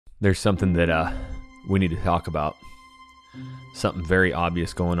there's something that we need to talk about. Something very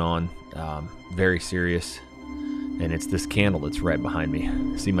obvious going on, very serious, and it's this candle that's right behind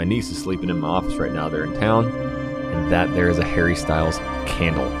me. See, my niece is sleeping in my office right now. They're in town, and that there is a Harry Styles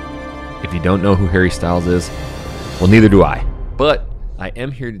candle. If you don't know who Harry Styles is, well, neither do I. But I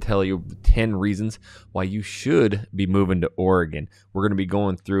am here to tell you 10 reasons why you should be moving to Oregon. We're going to be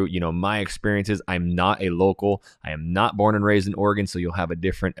going through, my experiences. I'm not a local. I am not born and raised in Oregon, so you'll have a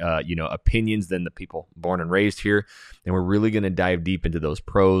different, opinions than the people born and raised here. And we're really going to dive deep into those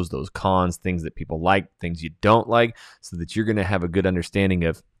pros, those cons, things that people like, things you don't like, so that you're going to have a good understanding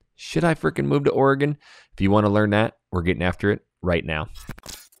of, should I freaking move to Oregon? If you want to learn that, we're getting after it right now.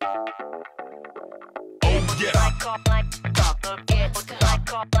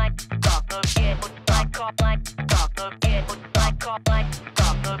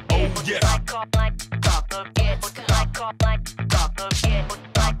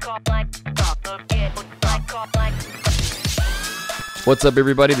 What's up,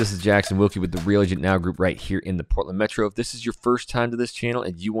 everybody? This is Jackson Wilkie with the Real Agent Now group right here in the Portland Metro. If this is your first time to this channel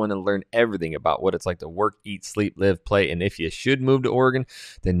and you want to learn everything about what it's like to work, eat, sleep, live, play, and if you should move to Oregon,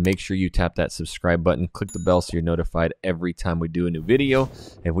 then make sure you tap that subscribe button, click the bell so you're notified every time we do a new video.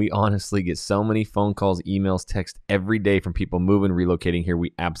 And we honestly get so many phone calls, emails, texts every day from people moving, relocating here.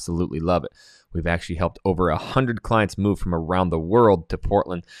 We absolutely love it. We've actually helped over 100 clients move from around the world to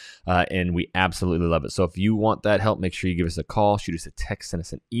Portland, and we absolutely love it. So if you want that help, make sure you give us a call, shoot us a text, send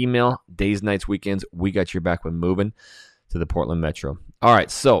us an email. Days, nights, weekends, we got your back when moving to the Portland Metro. All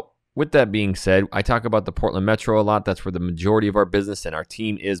right, so with that being said, I talk about the Portland Metro a lot. That's where the majority of our business and our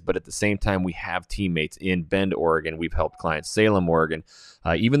team is, but at the same time, we have teammates in Bend, Oregon. We've helped clients Salem, Oregon,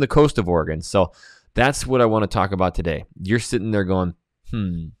 even the coast of Oregon. So that's what I want to talk about today. You're sitting there going,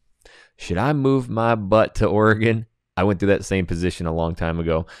 should I move my butt to Oregon? I went through that same position a long time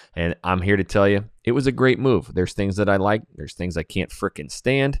ago, and I'm here to tell you it was a great move. There's things that I like. There's things I can't frickin'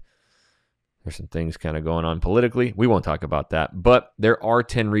 stand. There's some things kind of going on politically. We won't talk about that, but there are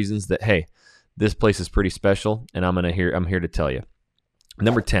 10 reasons that, hey, this place is pretty special, and I'm here to tell you.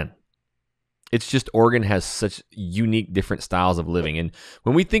 Number 10. It's just Oregon has such unique, different styles of living. And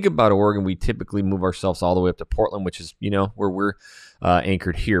when we think about Oregon, we typically move ourselves all the way up to Portland, which is, where we're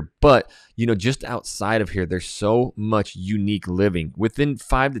anchored here. But, just outside of here, there's so much unique living. Within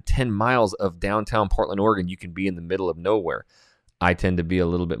 5 to 10 miles of downtown Portland, Oregon, you can be in the middle of nowhere. I tend to be a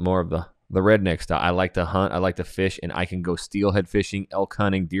little bit more of the redneck style. I like to hunt, I like to fish, and I can go steelhead fishing, elk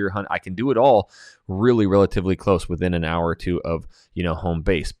hunting, deer hunt. I can do it all really relatively close within an hour or two of, home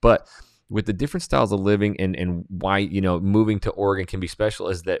base. But with the different styles of living and why, moving to Oregon can be special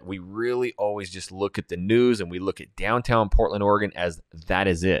is that we really always just look at the news and we look at downtown Portland, Oregon as that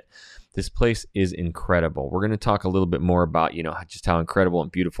is it. This place is incredible. We're going to talk a little bit more about, just how incredible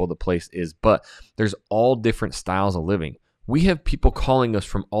and beautiful the place is, but there's all different styles of living. We have people calling us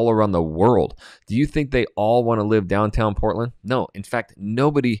from all around the world. Do you think they all want to live downtown Portland? No. In fact,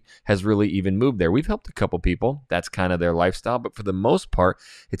 nobody has really even moved there. We've helped a couple people. That's kind of their lifestyle. But for the most part,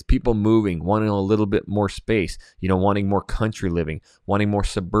 it's people moving, wanting a little bit more space, wanting more country living, wanting more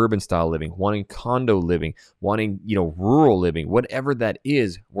suburban style living, wanting condo living, wanting, rural living, whatever that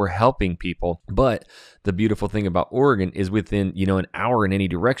is, we're helping people. But the beautiful thing about Oregon is within, an hour in any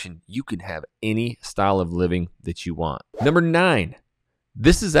direction, you can have any style of living that you want. Number 9,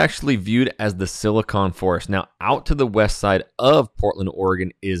 this is actually viewed as the Silicon Forest. Now, out to the west side of Portland,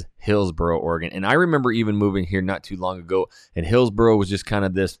 Oregon is Hillsboro, Oregon. And I remember even moving here not too long ago, and Hillsboro was just kind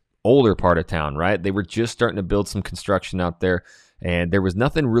of this older part of town, right? They were just starting to build some construction out there, and there was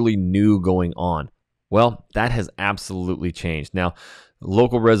nothing really new going on. Well, that has absolutely changed. Now,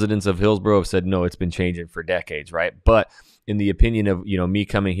 local residents of Hillsboro have said, no, it's been changing for decades, right? But in the opinion of, me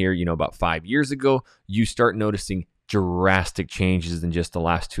coming here, about 5 years ago, you start noticing drastic changes in just the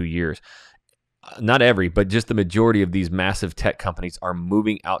last 2 years. Not every, but just the majority of these massive tech companies are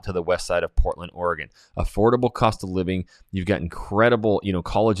moving out to the west side of Portland, Oregon. Affordable cost of living. You've got incredible,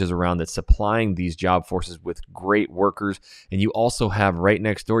 colleges around that supplying these job forces with great workers. And you also have right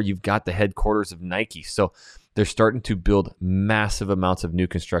next door, you've got the headquarters of Nike. So they're starting to build massive amounts of new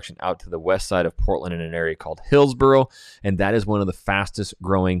construction out to the west side of Portland in an area called Hillsboro, and that is one of the fastest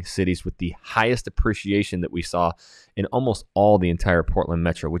growing cities with the highest appreciation that we saw in almost all the entire Portland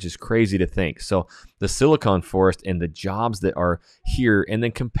Metro, which is crazy to think. So the Silicon Forest and the jobs that are here, and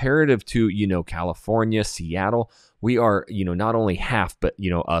then comparative to, California, Seattle, we are, not only half, but,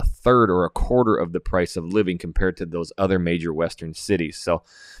 a third or a quarter of the price of living compared to those other major Western cities. So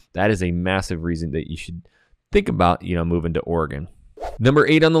that is a massive reason that you should think about, moving to Oregon. Number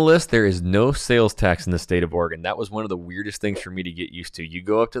 8 on the list, there is no sales tax in the state of Oregon. That was one of the weirdest things for me to get used to. You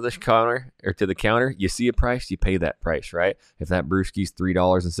go up to the counter, you see a price, you pay that price, right? If that brewski's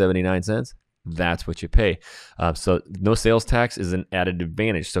 $3.79, that's what you pay. So no sales tax is an added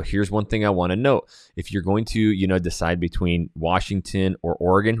advantage. So here's one thing I want to note. If you're going to, decide between Washington or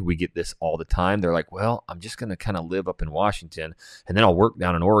Oregon, we get this all the time. They're like, well, I'm just going to kind of live up in Washington and then I'll work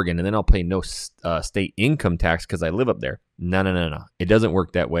down in Oregon and then I'll pay no state income tax because I live up there. No. It doesn't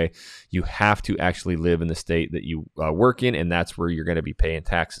work that way. You have to actually live in the state that you work in, and that's where you're going to be paying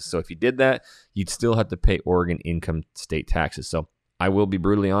taxes. So if you did that, you'd still have to pay Oregon income state taxes. So I will be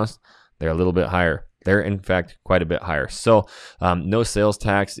brutally honest, they're a little bit higher. They're, in fact, quite a bit higher. So no sales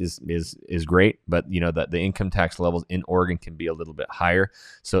tax is great, but the income tax levels in Oregon can be a little bit higher.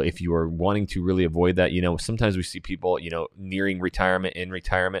 So if you are wanting to really avoid that, sometimes we see people, nearing retirement, in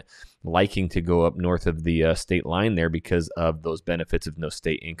retirement, liking to go up north of the state line there because of those benefits of no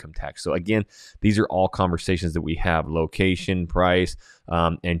state income tax. So again, these are all conversations that we have: location, price,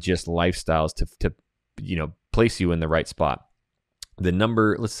 and just lifestyles to place you in the right spot. The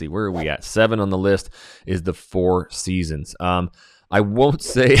number, let's see, where are we at? 7 on the list is the Four Seasons. I won't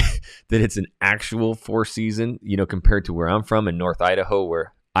say that it's an actual four season, compared to where I'm from in North Idaho,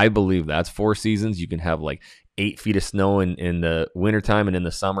 where I believe that's 4 seasons. You can have like 8 feet of snow in the wintertime, and in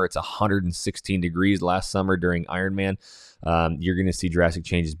the summer, it's 116 degrees. Last summer during Ironman, you're going to see drastic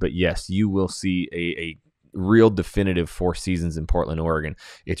changes. But yes, you will see a real definitive 4 seasons in Portland, Oregon.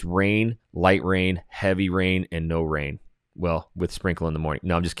 It's rain, light rain, heavy rain, and no rain. Well, with sprinkle in the morning.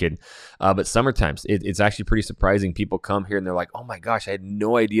 No, I'm just kidding. But summertimes, it's actually pretty surprising. People come here and they're like, oh my gosh, I had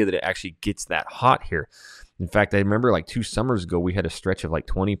no idea that it actually gets that hot here. In fact, I remember like 2 summers ago, we had a stretch of like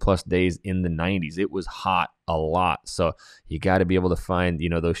 20 plus days in the 90s. It was hot a lot. So you got to be able to find,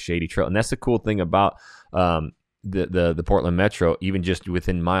 those shady trails. And that's the cool thing about the Portland Metro. Even just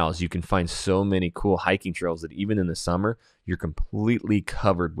within miles, you can find so many cool hiking trails that even in the summer, you're completely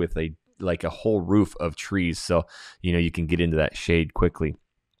covered with a whole roof of trees. So, you can get into that shade quickly.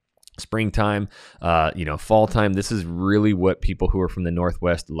 Springtime, fall time, this is really what people who are from the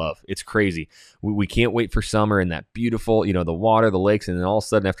Northwest love. It's crazy. We can't wait for summer and that beautiful, the water, the lakes, and then all of a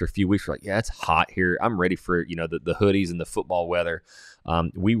sudden after a few weeks, we're like, yeah, it's hot here. I'm ready for, the hoodies and the football weather.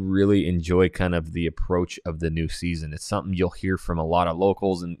 We really enjoy kind of the approach of the new season. It's something you'll hear from a lot of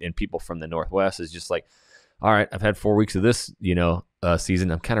locals and people from the Northwest is just like, all right, I've had 4 weeks of this, season.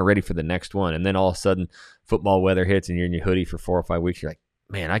 I'm kind of ready for the next one. And then all of a sudden football weather hits and you're in your hoodie for 4 or 5 weeks. You're like,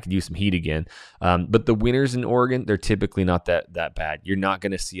 man, I could use some heat again. But the winters in Oregon, they're typically not that bad. You're not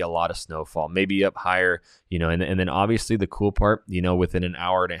going to see a lot of snowfall, maybe up higher, and then obviously the cool part, within an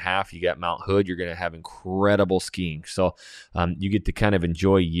hour and a half, you got Mount Hood. You're going to have incredible skiing. So you get to kind of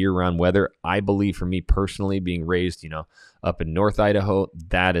enjoy year-round weather. I believe for me personally, being raised, up in North Idaho,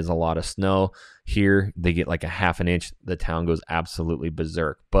 that is a lot of snow. Here, they get like a half an inch. The town goes absolutely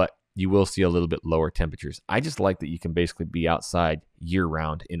berserk. But you will see a little bit lower temperatures. I just like that you can basically be outside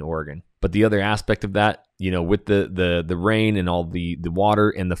year-round in Oregon. But the other aspect of that, with the rain and all the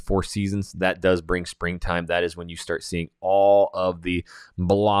water and the 4 seasons, that does bring springtime. That is when you start seeing all of the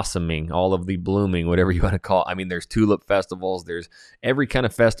blossoming, all of the blooming, whatever you want to call it. I mean, there's tulip festivals. There's every kind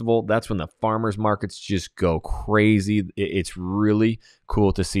of festival. That's when the farmers markets just go crazy. It's really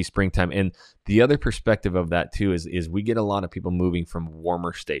cool to see springtime. And the other perspective of that too is we get a lot of people moving from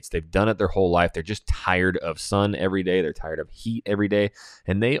warmer states. They've done it their whole life. They're just tired of sun every day. They're tired of heat every day.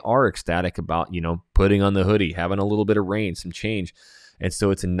 And they are ecstatic about, putting on the hoodie, having a little bit of rain, some change. And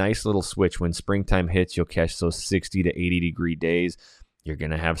so it's a nice little switch. When springtime hits, you'll catch those 60 to 80 degree days. You're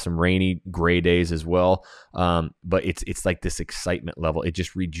going to have some rainy, gray days as well. But it's like this excitement level. It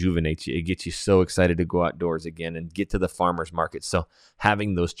just rejuvenates you. It gets you so excited to go outdoors again and get to the farmer's market. So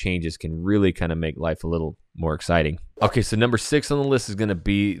having those changes can really kind of make life a little more exciting. Okay, so number 6 on the list is going to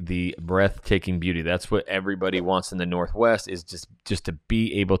be the breathtaking beauty. That's what everybody wants in the Northwest, is just to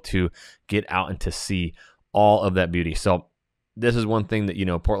be able to get out and to see all of that beauty. So this is one thing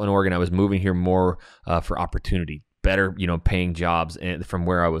that, Portland, Oregon, I was moving here more for opportunity. Better, paying jobs from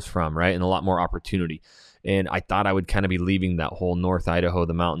where I was from, right? And a lot more opportunity. And I thought I would kind of be leaving that whole North Idaho,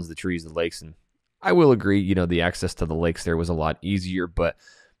 the mountains, the trees, the lakes. And I will agree, the access to the lakes there was a lot easier. But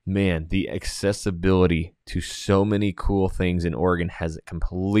man, the accessibility to so many cool things in Oregon has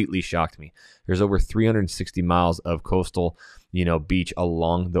completely shocked me. There's over 360 miles of coastal, beach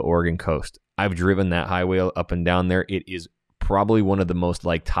along the Oregon coast. I've driven that highway up and down there. It is probably one of the most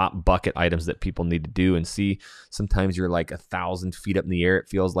like top bucket items that people need to do and see. Sometimes you're like 1,000 feet up in the air. It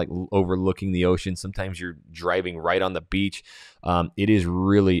feels like overlooking the ocean. Sometimes you're driving right on the beach. It is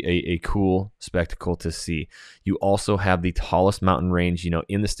really a cool spectacle to see. You also have the tallest mountain range,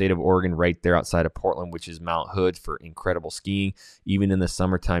 in the state of Oregon, right there outside of Portland, which is Mount Hood, for incredible skiing. Even in the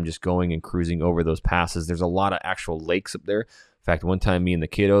summertime, just going and cruising over those passes. There's a lot of actual lakes up there. In fact, one time, me and the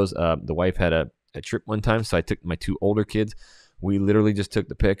kiddos, the wife had a trip one time, so I took my 2 older kids. We literally just took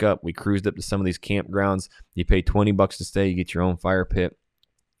the pickup. We cruised up to some of these campgrounds. You pay $20 to stay. You get your own fire pit.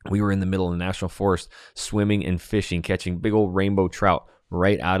 We were in the middle of the national forest, swimming and fishing, catching big old rainbow trout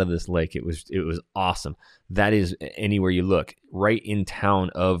right out of this lake. It was awesome. That is anywhere you look. Right in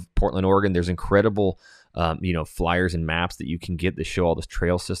town of Portland, Oregon, there's incredible flyers and maps that you can get that show all the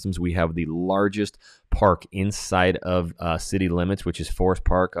trail systems. We have the largest park inside of city limits, which is Forest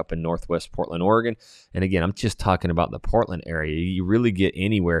Park up in northwest Portland, Oregon. And again, I'm just talking about the Portland area. You really get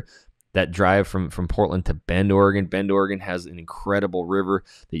anywhere. That drive from Portland to Bend, Oregon. Bend, Oregon has an incredible river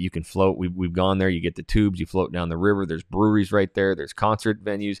that you can float. We've gone there. You get the tubes. You float down the river. There's breweries right there. There's concert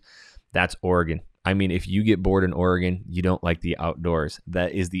venues. That's Oregon. I mean, if you get bored in Oregon, you don't like the outdoors.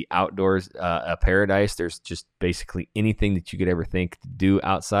 That is the outdoors a paradise. There's just basically anything that you could ever think to do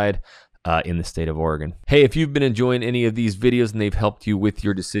outside in the state of Oregon. Hey, if you've been enjoying any of these videos and they've helped you with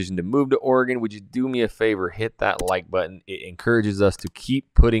your decision to move to Oregon, would you do me a favor? Hit that like button. It encourages us to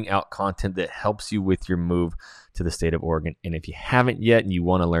keep putting out content that helps you with your move to the state of Oregon. And if you haven't yet and you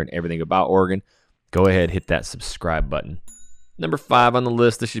want to learn everything about Oregon, go ahead, hit that subscribe button. Number 5 on the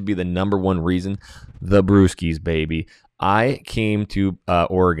list, this should be the number 1 reason, the brewskis, baby. I came to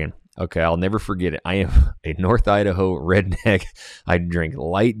Oregon. Okay, I'll never forget it. I am a North Idaho redneck. I drink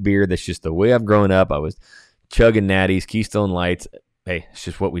light beer. That's just the way I've grown up. I was chugging natties, Keystone Lights. Hey, it's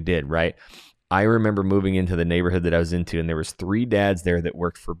just what we did, right? I remember moving into the neighborhood that I was into, and there was 3 dads there that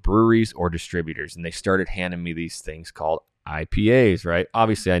worked for breweries or distributors, and they started handing me these things called IPAs, right?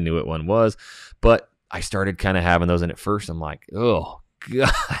 Obviously, I knew what one was, but I started kind of having those, and at first I'm like, oh,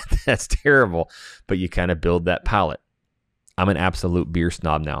 God, that's terrible. But you kind of build that palate. I'm an absolute beer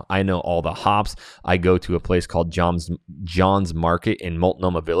snob now. I know all the hops. I go to a place called John's Market in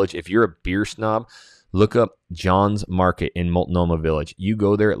Multnomah Village. If you're a beer snob, look up John's Market in Multnomah Village. You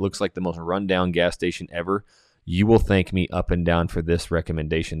go there, it looks like the most rundown gas station ever. You will thank me up and down for this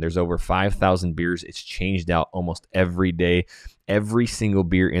recommendation. There's over 5,000 beers. It's changed out almost every day. Every single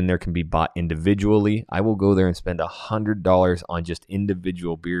beer in there can be bought individually. I will go there and spend $100 on just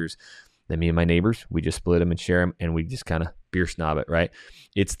individual beers. Then me and my neighbors, we just split them and share them, and we just kind of beer snob it, right?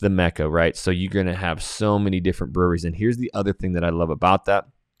 It's the Mecca, right? So you're going to have so many different breweries. And here's the other thing that I love about that.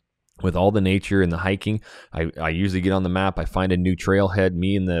 With all the nature and the hiking, I usually get on the map. I find a new trailhead.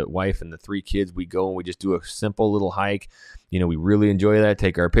 Me and the wife and the 3 kids, we go and we just do a simple little hike. We really enjoy that,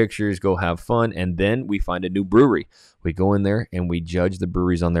 take our pictures, go have fun, and then we find a new brewery. We go in there and we judge the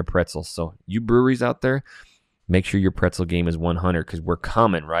breweries on their pretzels. So you breweries out there, make sure your pretzel game is 100 because we're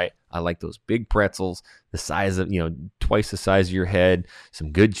common, right? I like those big pretzels, the size of, twice the size of your head,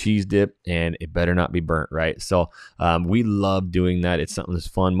 some good cheese dip, and it better not be burnt, right? So we love doing that. It's something that's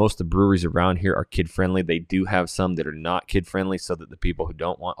fun. Most of the breweries around here are kid-friendly. They do have some that are not kid-friendly so that the people who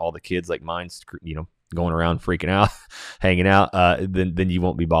don't want all the kids like mine, going around freaking out, hanging out, then you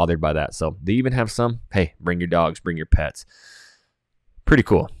won't be bothered by that. So they even have some, hey, bring your dogs, bring your pets. Pretty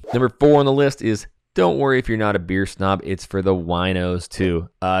cool. Number 4 on the list is, don't worry if you're not a beer snob, it's for the winos too.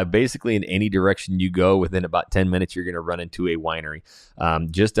 Basically, in any direction you go, within about 10 minutes, you're going to run into a winery.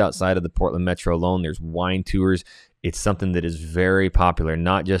 Just outside of the Portland Metro alone, there's wine tours. It's something that is very popular,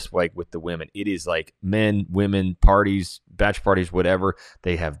 not just like with the women. It is like men, women, parties, batch parties, whatever.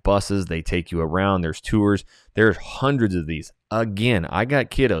 They have buses. They take you around. There's tours. There's hundreds of these. Again, I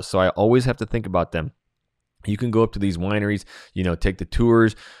got kiddos, so I always have to think about them. You can go up to these wineries, take the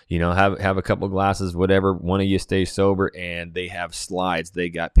tours, have a couple glasses, whatever. One of you stays sober, and they have slides. They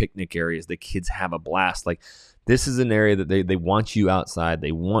got picnic areas. The kids have a blast. Like, this is an area that they want you outside.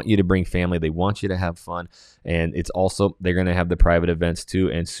 They want you to bring family. They want you to have fun. And it's also, they're going to have the private events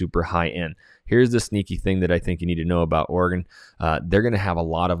too, and super high end. Here's the sneaky thing that I think you need to know about Oregon. They're going to have a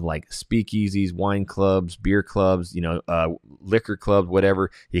lot of like speakeasies, wine clubs, beer clubs, liquor clubs,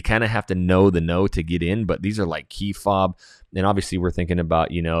 whatever. You kind of have to know the know to get in, but these are like key fob. And obviously we're thinking about,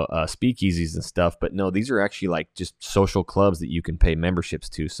 speakeasies and stuff, but no, these are actually like just social clubs that you can pay memberships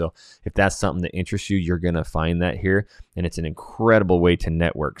to. So if that's something that interests you, you're going to find that here. And it's an incredible way to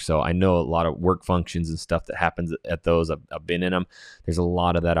network. So I know a lot of work functions and stuff that happens at those. I've been in them. There's a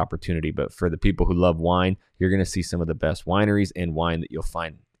lot of that opportunity. But for the people who love wine, you're going to see some of the best wineries and wine that you'll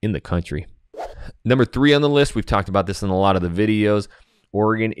find in the country. Number 3 on the list, we've talked about this in a lot of the videos.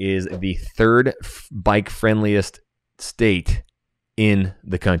 Oregon is the third bike friendliest state in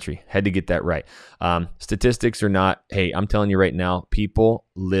the country. Had to get that right. Statistics are not, hey, I'm telling you right now, people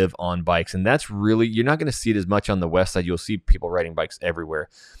live on bikes. And that's really, you're not going to see it as much on the west side. You'll see people riding bikes everywhere.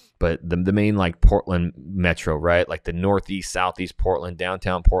 But the main like Portland metro, right? Like the northeast, southeast Portland,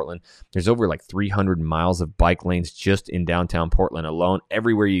 downtown Portland, there's over like 300 miles of bike lanes just in downtown Portland alone.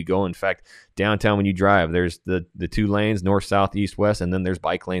 Everywhere you go, in fact, downtown when you drive, there's the 2 lanes, north, south, east, west, and then there's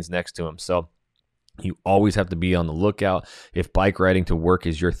bike lanes next to them. So you always have to be on the lookout if bike riding to work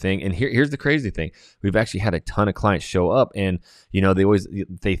is your thing. And here's the crazy thing. We've actually had a ton of clients show up and, you know,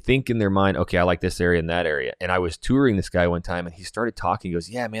 they think in their mind, okay, I like this area and that area. And I was touring this guy one time and he started talking. He goes,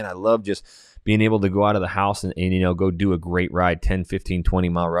 yeah, man, I love just being able to go out of the house and you know, go do a great ride, 10, 15, 20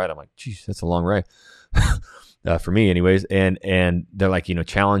 mile ride. I'm like, geez, that's a long ride for me anyways. And they're like, you know,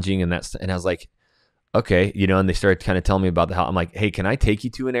 challenging and I was like, okay, you know, and they started kind of telling me about the house. I'm like, hey, can I take you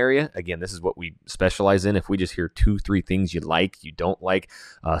to an area? Again, this is what we specialize in. If we just hear 2-3 things you like, you don't like,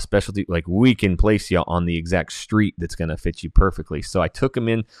 specialty, like we can place you on the exact street that's going to fit you perfectly. So I took him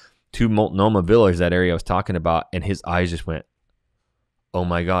in to Multnomah Village, that area I was talking about, and his eyes just went, oh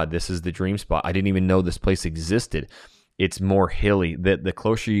my God, this is the dream spot. I didn't even know this place existed. It's more hilly. The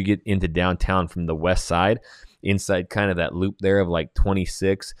closer you get into downtown from the west side, inside kind of that loop there of like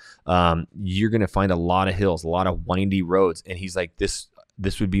 26, you're going to find a lot of hills, a lot of windy roads. And he's like, this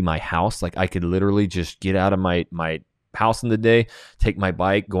would be my house. Like I could literally just get out of my house in the day, take my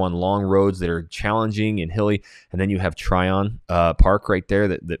bike, go on long roads that are challenging and hilly. And then you have Tryon Park right there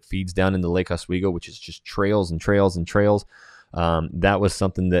that feeds down into Lake Oswego, which is just trails and trails and trails. That was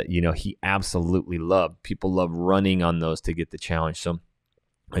something that, you know, he absolutely loved. People love running on those to get the challenge. So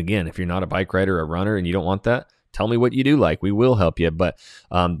again, if you're not a bike rider or a runner and you don't want that, tell me what you do like. We will help you. But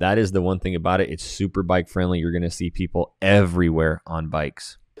that is the one thing about it. It's super bike friendly. You're going to see people everywhere on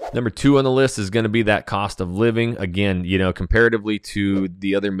bikes. Number 2 on the list is going to be that cost of living. Again, you know, comparatively to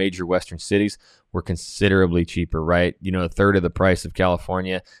the other major Western cities, we're considerably cheaper, right? You know, a third of the price of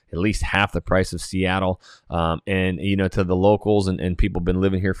California, at least half the price of Seattle. And, you know, to the locals and people been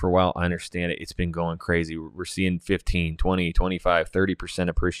living here for a while, I understand it. It's been going crazy. We're seeing 15, 20, 25, 30%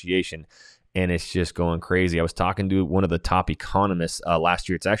 appreciation. And it's just going crazy. I was talking to one of the top economists last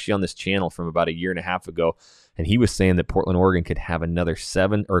year. It's actually on this channel from about a year and a half ago. And he was saying that Portland, Oregon could have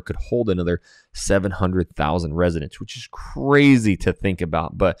could hold another 700,000 residents, which is crazy to think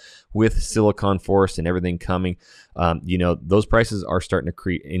about. But with Silicon Forest and everything coming, you know, those prices are starting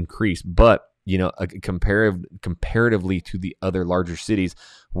to increase. But, you know, comparatively to the other larger cities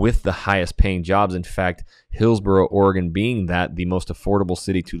with the highest paying jobs. In fact, Hillsboro, Oregon being the most affordable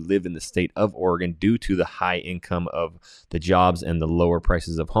city to live in the state of Oregon due to the high income of the jobs and the lower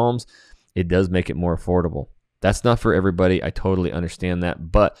prices of homes, it does make it more affordable. That's not for everybody. I totally understand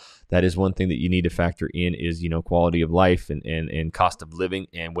that. But that is one thing that you need to factor in is, you know, quality of life and cost of living.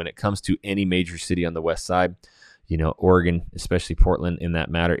 And when it comes to any major city on the west side, you know, Oregon, especially Portland in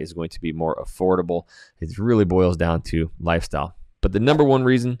that matter, is going to be more affordable. It really boils down to lifestyle. But the number one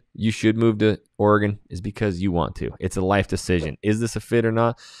reason you should move to Oregon is because you want to. It's a life decision. Is this a fit or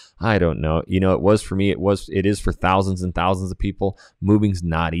not? I don't know. You know, it was for me. It is for thousands and thousands of people. Moving's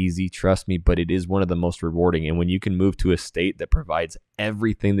not easy, trust me, but it is one of the most rewarding. And when you can move to a state that provides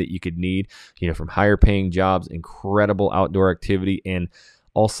everything that you could need, you know, from higher paying jobs, incredible outdoor activity, and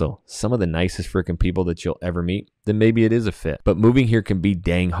also some of the nicest freaking people that you'll ever meet, then maybe it is a fit. But moving here can be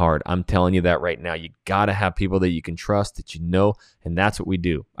dang hard. I'm telling you that right now. You got to have people that you can trust, that you know, and that's what we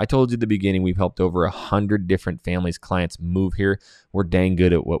do. I told you at the beginning, we've helped over 100 different families, clients move here. We're dang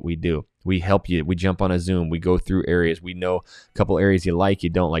good at what we do. We help you. We jump on a Zoom. We go through areas. We know a couple areas you like, you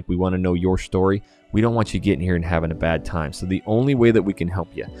don't like. We want to know your story. We don't want you getting here and having a bad time. So the only way that we can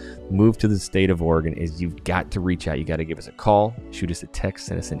help you move to the state of Oregon is you've got to reach out. You got to give us a call, shoot us a text,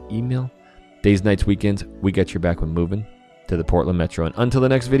 send us an email. Days, nights, weekends, we got your back when moving to the Portland Metro. And until the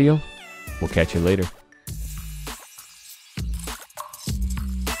next video, we'll catch you later.